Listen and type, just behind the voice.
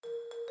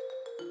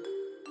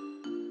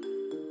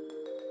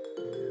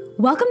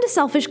Welcome to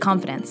Selfish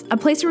Confidence, a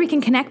place where we can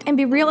connect and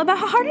be real about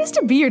how hard it is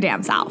to be your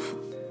damn self.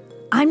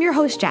 I'm your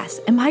host, Jess,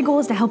 and my goal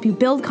is to help you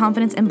build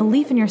confidence and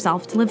belief in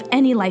yourself to live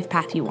any life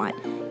path you want,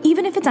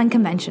 even if it's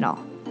unconventional.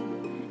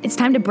 It's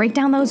time to break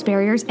down those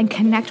barriers and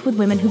connect with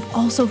women who've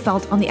also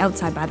felt on the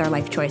outside by their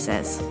life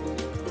choices.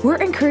 We're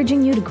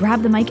encouraging you to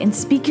grab the mic and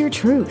speak your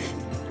truth.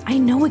 I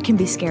know it can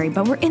be scary,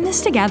 but we're in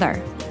this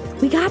together.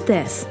 We got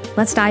this.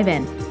 Let's dive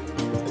in.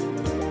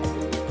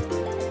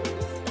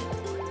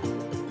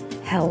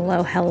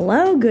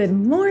 Hello. Good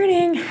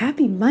morning.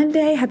 Happy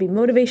Monday. Happy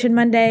Motivation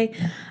Monday.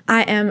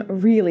 I am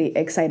really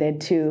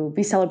excited to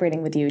be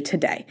celebrating with you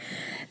today.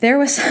 There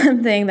was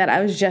something that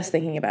I was just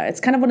thinking about. It's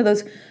kind of one of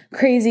those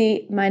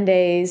crazy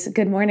Mondays.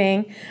 Good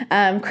morning.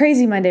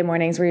 Crazy Monday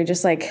mornings where you're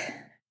just like,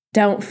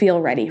 don't feel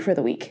ready for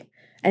the week.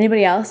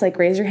 Anybody else?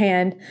 Raise your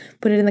hand,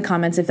 put it in the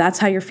comments if that's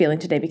how you're feeling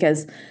today,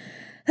 because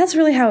that's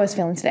really how I was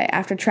feeling today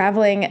after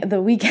traveling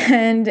the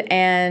weekend.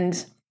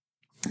 And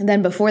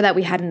then before that,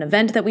 we had an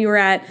event that we were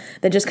at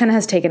that just kind of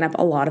has taken up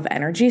a lot of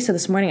energy. So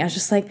this morning I was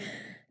just like,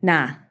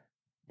 nah,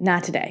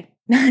 not today.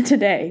 Not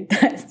today.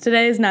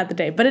 Today is not the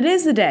day, but it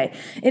is the day.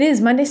 It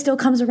is. Monday still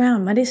comes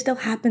around. Monday still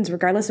happens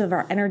regardless of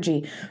our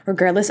energy,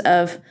 regardless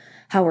of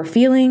how we're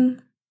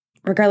feeling,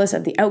 regardless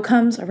of the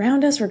outcomes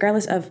around us,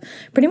 regardless of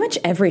pretty much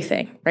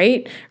everything,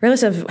 right?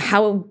 Regardless of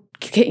how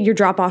your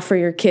drop off for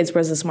your kids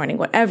was this morning,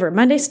 whatever.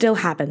 Monday still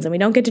happens and we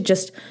don't get to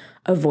just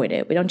avoid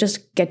it. We don't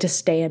just get to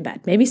stay in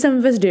bed. Maybe some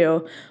of us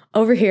do.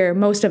 Over here,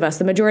 most of us,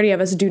 the majority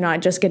of us do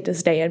not just get to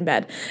stay in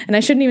bed. And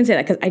I shouldn't even say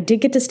that because I did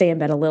get to stay in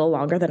bed a little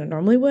longer than I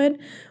normally would,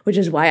 which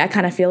is why I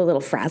kind of feel a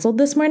little frazzled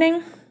this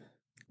morning.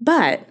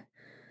 But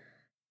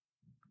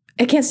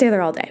I can't stay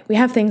there all day. We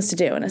have things to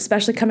do. And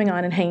especially coming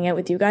on and hanging out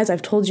with you guys,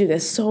 I've told you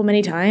this so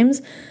many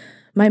times.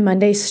 My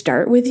Mondays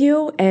start with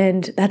you,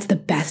 and that's the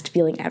best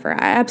feeling ever.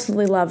 I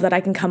absolutely love that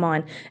I can come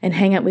on and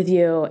hang out with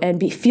you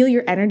and feel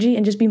your energy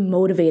and just be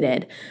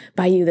motivated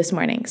by you this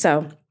morning.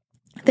 So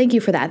thank you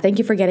for that. Thank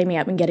you for getting me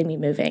up and getting me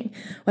moving.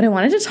 What I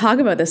wanted to talk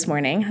about this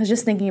morning, I was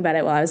just thinking about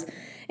it while I was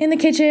in the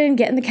kitchen,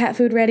 getting the cat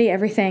food ready,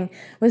 everything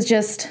was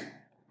just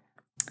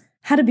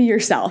how to be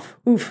yourself.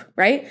 Oof,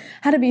 right?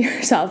 How to be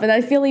yourself. And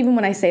I feel even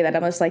when I say that,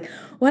 I'm just like,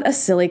 what a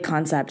silly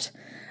concept.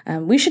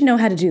 We should know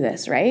how to do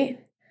this, right?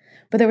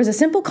 But there was a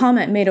simple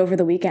comment made over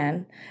the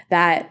weekend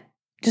that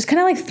just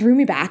kind of threw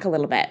me back a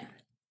little bit.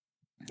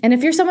 And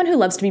if you're someone who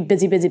loves to be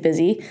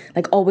busy,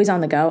 always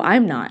on the go,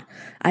 I'm not.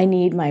 I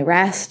need my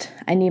rest.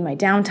 I need my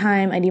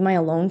downtime. I need my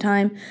alone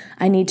time.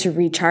 I need to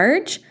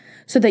recharge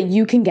so that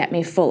you can get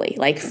me fully,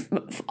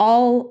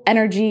 all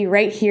energy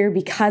right here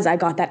because I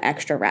got that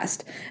extra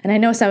rest. And I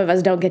know some of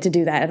us don't get to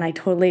do that. And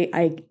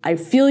I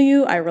feel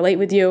you. I relate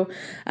with you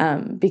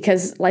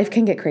because life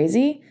can get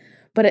crazy.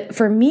 But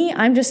for me,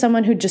 I'm just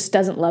someone who just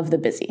doesn't love the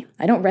busy.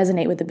 I don't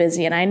resonate with the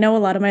busy. And I know a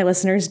lot of my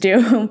listeners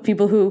do.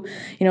 People who,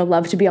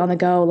 love to be on the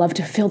go, love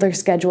to fill their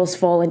schedules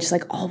full and just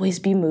always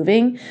be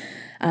moving.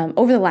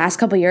 Over the last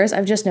couple of years,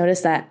 I've just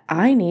noticed that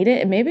I need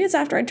it. And maybe it's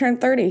after I turned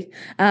 30.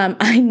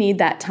 I need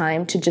that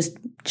time to just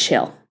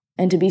chill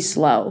and to be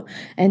slow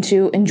and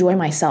to enjoy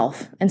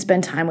myself and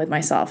spend time with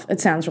myself.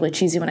 It sounds really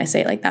cheesy when I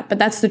say it like that, but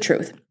that's the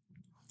truth.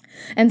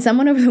 And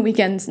someone over the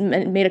weekend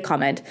made a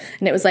comment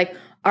and it was like,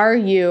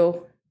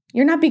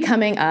 you're not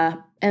becoming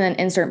and then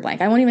insert blank.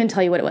 I won't even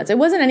tell you what it was. It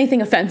wasn't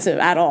anything offensive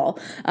at all.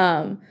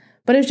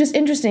 But it was just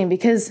interesting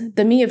because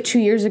the me of 2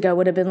 years ago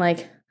would have been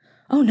like,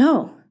 oh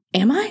no,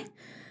 am I?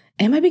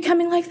 Am I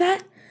becoming like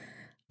that?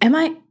 I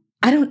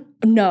don't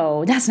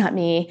know. That's not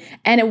me.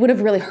 And it would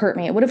have really hurt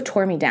me. It would have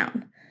tore me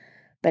down.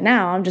 But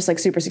now I'm just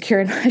super secure.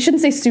 And I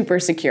shouldn't say super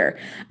secure.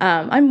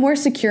 I'm more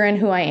secure in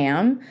who I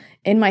am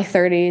in my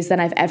 30s than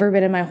I've ever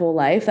been in my whole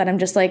life, that I'm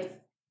just like,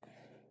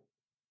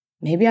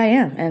 maybe I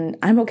am, and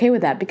I'm okay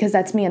with that because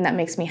that's me and that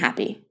makes me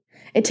happy.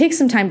 It takes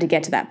some time to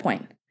get to that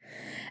point.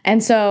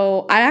 And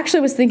so I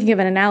actually was thinking of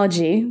an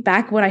analogy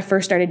back when I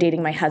first started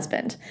dating my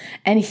husband,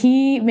 and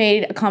he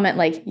made a comment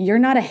like, you're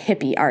not a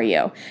hippie, are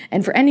you?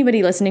 And for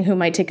anybody listening who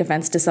might take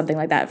offense to something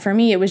like that, for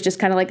me, it was just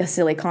kind of like a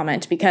silly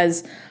comment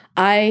because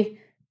I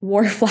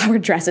wore flower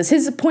dresses.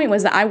 His point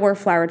was that I wore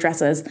flower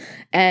dresses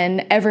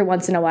and every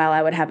once in a while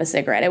I would have a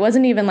cigarette. It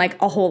wasn't even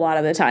a whole lot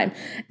of the time.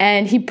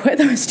 And he put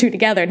those two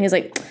together and he's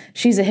like,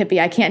 she's a hippie.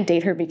 I can't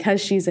date her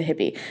because she's a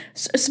hippie.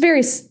 So it's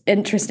very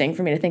interesting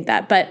for me to think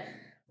that. But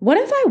what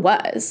if I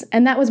was,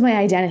 and that was my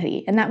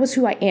identity and that was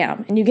who I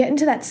am? And you get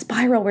into that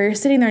spiral where you're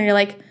sitting there and you're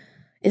like,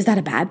 is that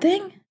a bad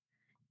thing?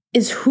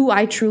 Is who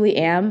I truly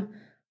am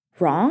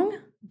wrong?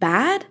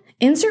 Bad?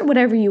 Insert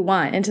whatever you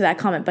want into that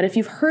comment. But if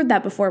you've heard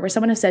that before where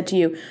someone has said to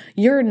you,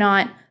 you're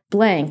not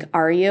blank,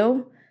 are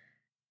you?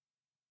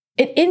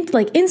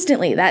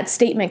 Instantly that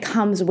statement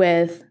comes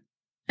with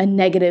a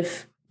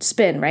negative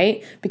spin,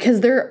 right?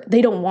 Because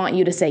they don't want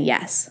you to say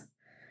yes,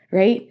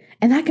 right?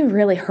 And that can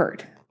really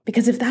hurt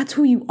because if that's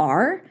who you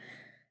are,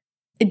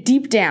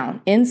 deep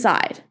down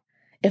inside,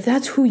 if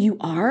that's who you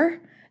are,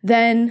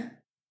 then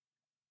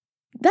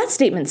that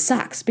statement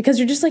sucks because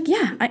you're just like,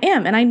 yeah, I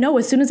am. And I know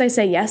as soon as I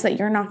say yes, that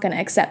you're not going to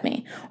accept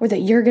me or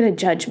that you're going to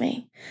judge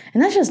me.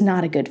 And that's just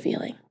not a good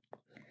feeling.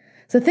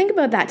 So think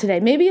about that today.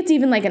 Maybe it's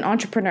even like an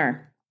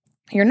entrepreneur.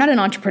 You're not an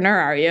entrepreneur,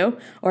 are you?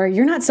 Or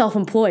you're not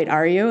self-employed,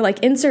 are you? Like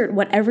insert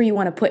whatever you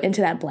want to put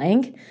into that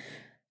blank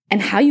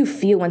and how you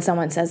feel when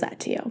someone says that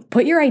to you.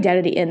 Put your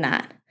identity in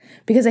that,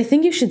 because I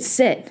think you should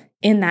sit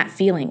in that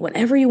feeling,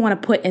 whatever you want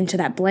to put into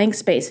that blank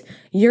space.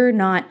 You're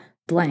not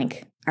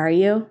blank, are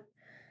you?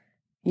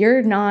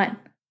 You're not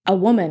a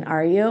woman,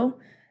 are you?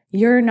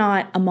 You're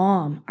not a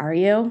mom, are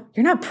you?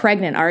 You're not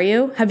pregnant, are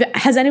you?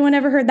 Has anyone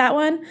ever heard that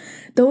one?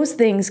 Those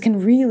things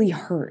can really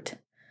hurt.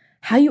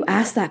 How you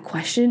ask that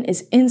question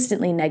is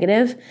instantly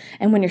negative.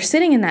 And when you're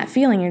sitting in that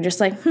feeling, you're just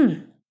like,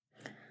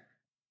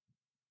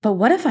 but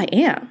what if I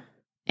am?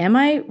 Am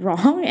I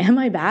wrong? Am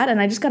I bad?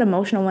 And I just got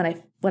emotional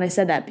when I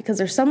said that, because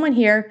there's someone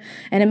here,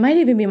 and it might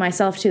even be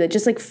myself too, that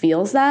just like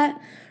feels that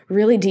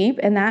really deep,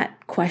 and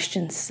that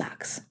question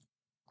sucks.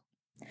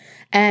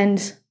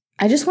 And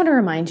I just want to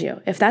remind you,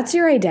 if that's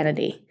your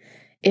identity,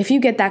 if you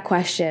get that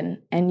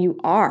question and you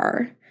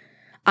are,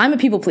 I'm a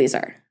people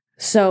pleaser.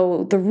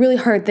 So the really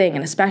hard thing,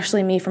 and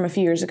especially me from a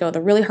few years ago,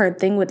 the really hard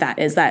thing with that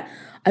is that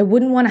I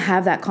wouldn't want to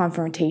have that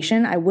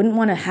confrontation. I wouldn't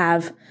want to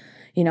have,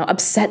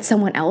 upset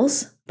someone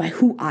else by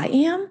who I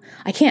am.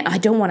 I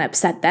don't want to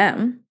upset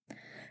them.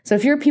 So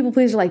if you're a people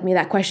pleaser like me,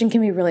 that question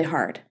can be really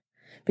hard,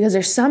 because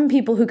there's some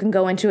people who can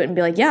go into it and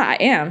be like, yeah, I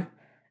am.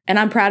 And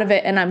I'm proud of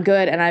it, and I'm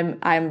good, and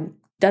I'm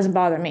doesn't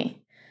bother me.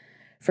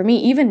 For me,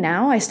 even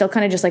now, I still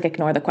kind of just like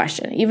ignore the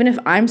question. Even if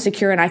I'm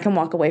secure and I can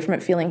walk away from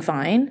it feeling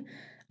fine,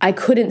 I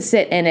couldn't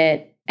sit in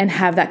it and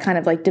have that kind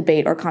of like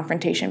debate or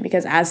confrontation,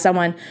 because as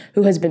someone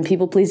who has been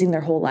people pleasing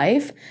their whole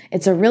life,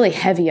 it's a really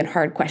heavy and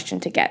hard question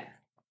to get.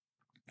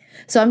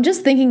 So I'm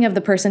just thinking of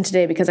the person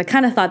today, because I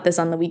kind of thought this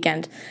on the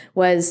weekend,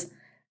 was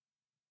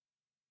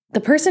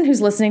the person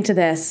who's listening to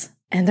this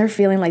and they're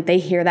feeling like they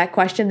hear that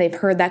question, they've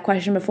heard that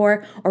question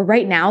before, or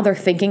right now they're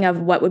thinking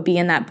of what would be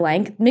in that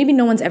blank. Maybe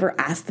no one's ever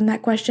asked them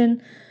that question,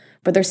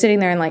 but they're sitting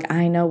there and like,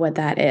 I know what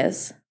that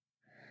is.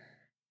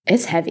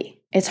 It's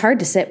heavy. It's hard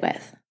to sit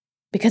with,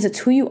 because it's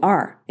who you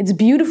are. It's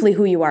beautifully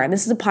who you are. And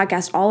this is a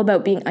podcast all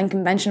about being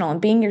unconventional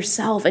and being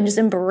yourself and just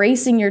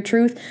embracing your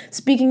truth,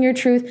 speaking your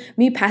truth,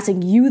 me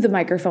passing you the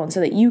microphone so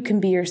that you can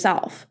be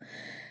yourself.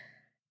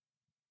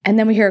 And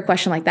then we hear a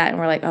question like that and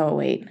we're like, oh,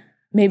 wait,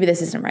 maybe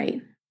this isn't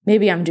right.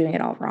 Maybe I'm doing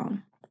it all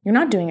wrong. You're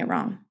not doing it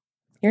wrong.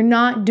 You're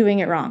not doing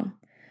it wrong.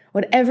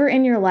 Whatever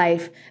in your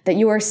life that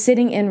you are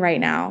sitting in right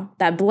now,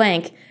 that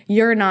blank,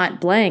 you're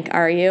not blank,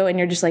 are you? And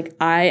you're just like,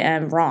 I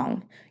am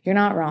wrong. You're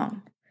not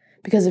wrong.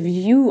 Because if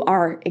you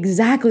are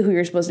exactly who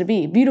you're supposed to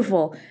be,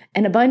 beautiful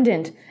and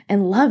abundant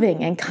and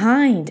loving and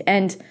kind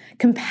and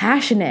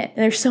compassionate,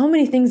 and there's so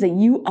many things that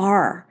you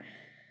are.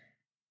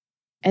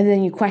 And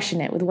then you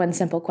question it with one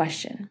simple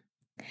question.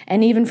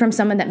 And even from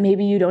someone that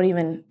maybe you don't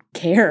even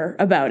care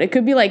about. It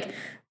could be like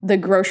the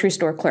grocery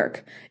store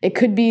clerk. It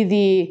could be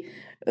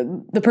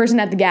the person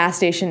at the gas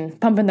station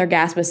pumping their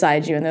gas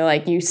beside you, and they're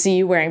like, you see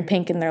you wearing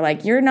pink, and they're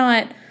like, you're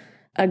not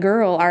a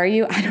girl, are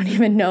you? I don't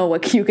even know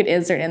what you could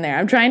insert in there.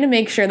 I'm trying to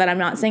make sure that I'm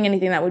not saying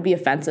anything that would be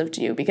offensive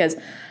to you, because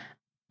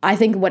I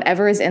think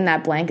whatever is in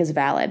that blank is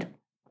valid.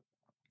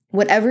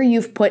 Whatever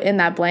you've put in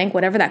that blank,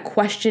 whatever that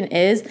question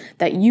is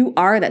that you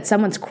are, that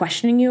someone's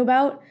questioning you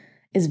about,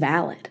 is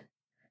valid.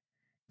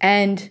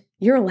 And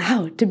you're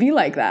allowed to be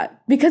like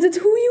that, because it's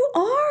who you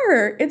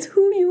are. It's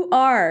who you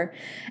are.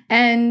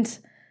 And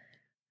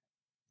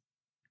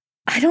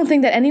I don't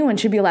think that anyone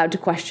should be allowed to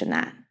question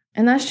that.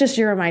 And that's just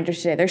your reminder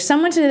today. There's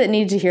someone today that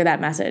needed to hear that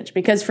message,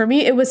 because for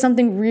me, it was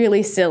something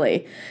really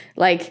silly.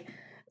 Like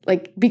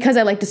because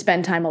I like to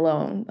spend time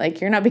alone,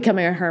 like, you're not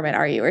becoming a hermit,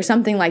 are you? Or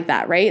something like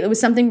that, right? It was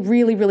something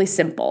really, really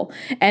simple,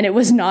 and it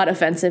was not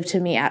offensive to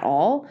me at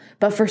all.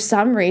 But for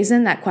some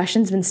reason, that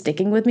question's been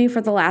sticking with me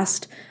for the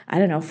last,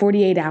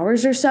 48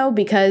 hours or so,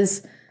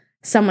 because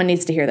someone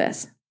needs to hear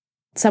this.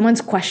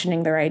 Someone's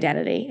questioning their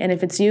identity. And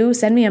if it's you,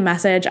 send me a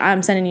message.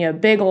 I'm sending you a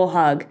big old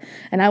hug,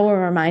 and I will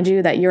remind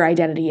you that your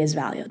identity is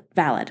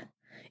valid.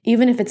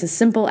 Even if it's as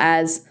simple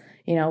as,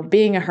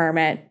 being a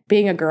hermit,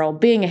 being a girl,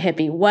 being a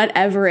hippie,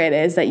 whatever it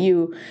is that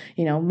you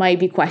might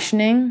be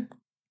questioning,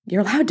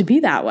 you're allowed to be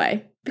that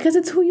way, because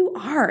it's who you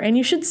are, and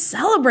you should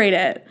celebrate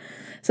it.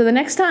 So the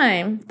next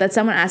time that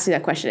someone asks you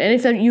that question, and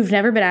if you've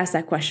never been asked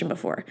that question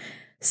before,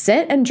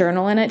 sit and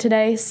journal in it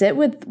today. Sit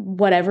with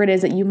whatever it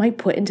is that you might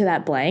put into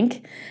that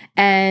blank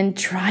and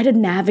try to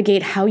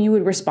navigate how you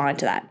would respond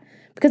to that,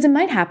 because it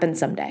might happen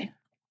someday.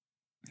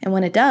 And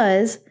when it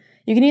does,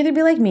 you can either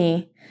be like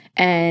me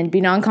and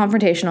be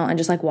non-confrontational and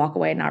just like walk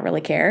away and not really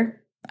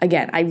care.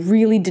 Again, I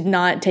really did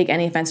not take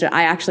any offense to it.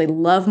 I actually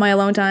love my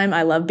alone time.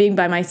 I love being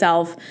by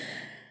myself.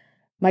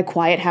 My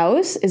quiet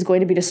house is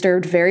going to be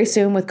disturbed very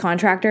soon with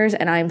contractors,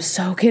 and I'm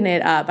soaking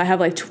it up. I have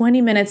like 20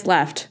 minutes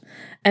left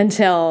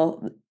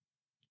until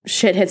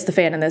shit hits the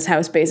fan in this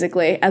house,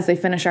 basically, as they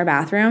finish our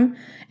bathroom.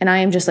 And I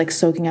am just like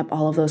soaking up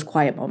all of those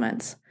quiet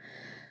moments.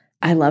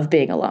 I love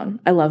being alone.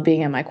 I love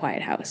being in my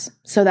quiet house.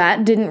 So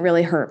that didn't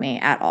really hurt me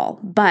at all.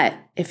 But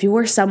if you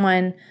were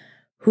someone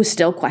who's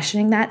still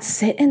questioning that,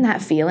 sit in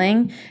that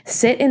feeling,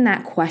 sit in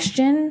that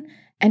question,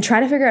 and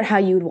try to figure out how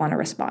you would want to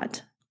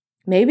respond.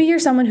 Maybe you're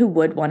someone who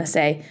would want to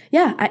say,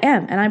 yeah, I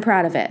am, and I'm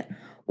proud of it.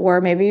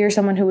 Or maybe you're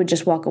someone who would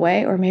just walk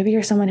away, or maybe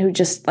you're someone who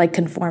just like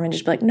conform and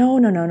just be like, no,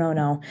 no, no, no,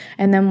 no,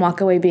 and then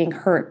walk away being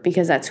hurt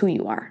because that's who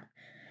you are.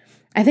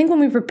 I think when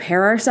we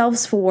prepare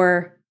ourselves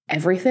for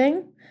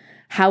everything,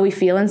 how we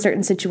feel in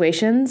certain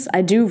situations,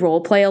 I do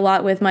role play a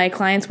lot with my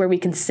clients where we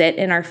can sit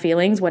in our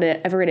feelings,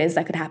 whatever it is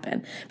that could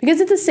happen, because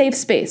it's a safe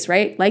space,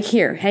 right? Like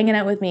here, hanging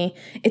out with me,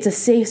 it's a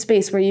safe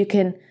space where you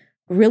can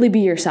really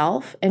be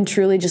yourself and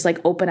truly just like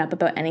open up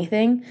about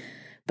anything.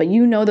 But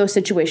you know those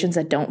situations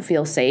that don't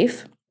feel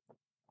safe,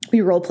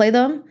 we role play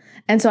them.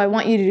 And so I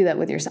want you to do that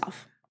with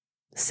yourself.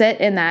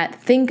 Sit in that,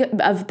 think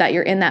of that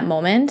you're in that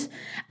moment,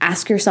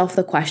 ask yourself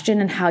the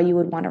question and how you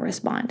would want to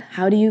respond.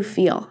 How do you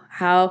feel?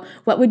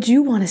 What would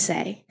you want to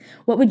say?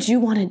 What would you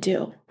want to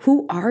do?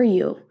 Who are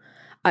you?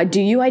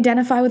 Do you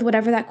identify with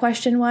whatever that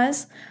question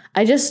was?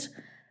 I just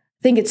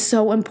think it's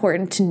so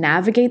important to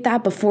navigate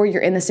that before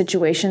you're in the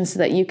situation so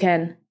that you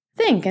can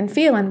think and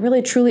feel and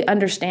really truly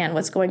understand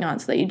what's going on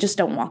so that you just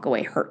don't walk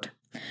away hurt.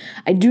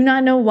 I do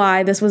not know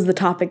why this was the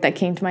topic that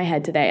came to my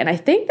head today. And I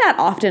think that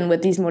often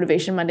with these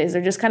Motivation Mondays,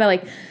 they're just kind of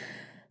like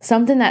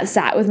something that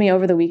sat with me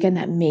over the weekend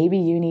that maybe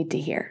you need to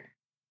hear.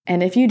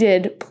 And if you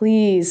did,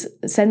 please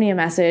send me a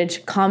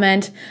message,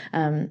 comment,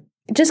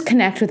 just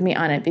connect with me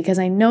on it, because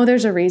I know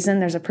there's a reason.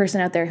 There's a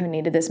person out there who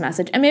needed this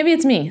message. And maybe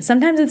it's me.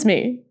 Sometimes it's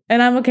me.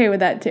 And I'm okay with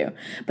that too.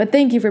 But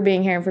thank you for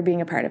being here and for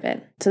being a part of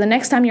it. So the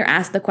next time you're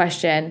asked the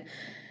question,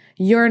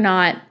 you're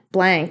not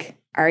blank,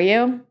 are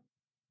you?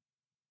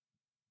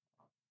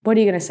 What are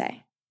you going to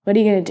say? What are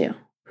you going to do?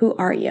 Who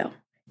are you?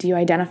 Do you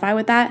identify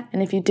with that?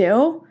 And if you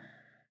do,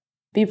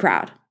 be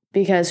proud,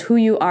 because who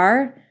you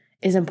are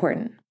is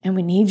important and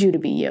we need you to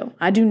be you.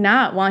 I do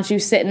not want you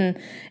sitting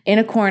in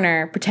a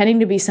corner pretending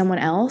to be someone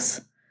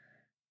else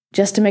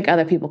just to make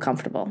other people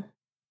comfortable.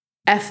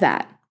 F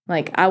that.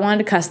 Like, I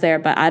wanted to cuss there,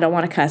 but I don't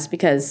want to cuss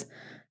because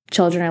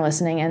children are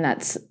listening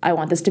and I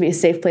want this to be a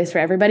safe place for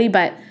everybody.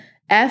 But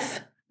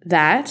F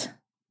that.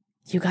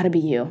 You got to be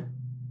you.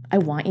 I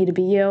want you to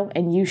be you,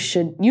 and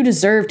you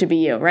deserve to be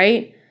you,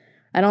 right?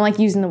 I don't like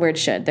using the word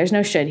should. There's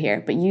no should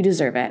here, but you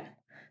deserve it.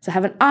 So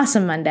have an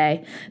awesome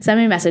Monday. Send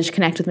me a message,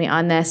 connect with me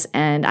on this,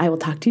 and I will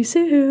talk to you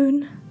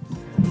soon.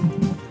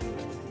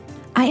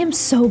 I am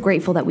so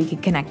grateful that we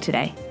could connect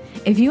today.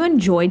 If you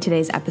enjoyed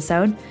today's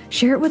episode,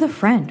 share it with a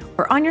friend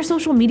or on your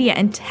social media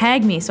and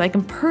tag me so I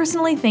can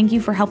personally thank you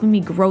for helping me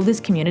grow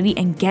this community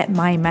and get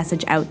my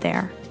message out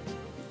there.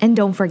 And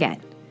don't forget,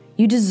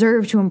 you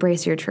deserve to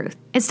embrace your truth.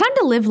 It's time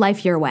to live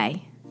life your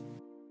way.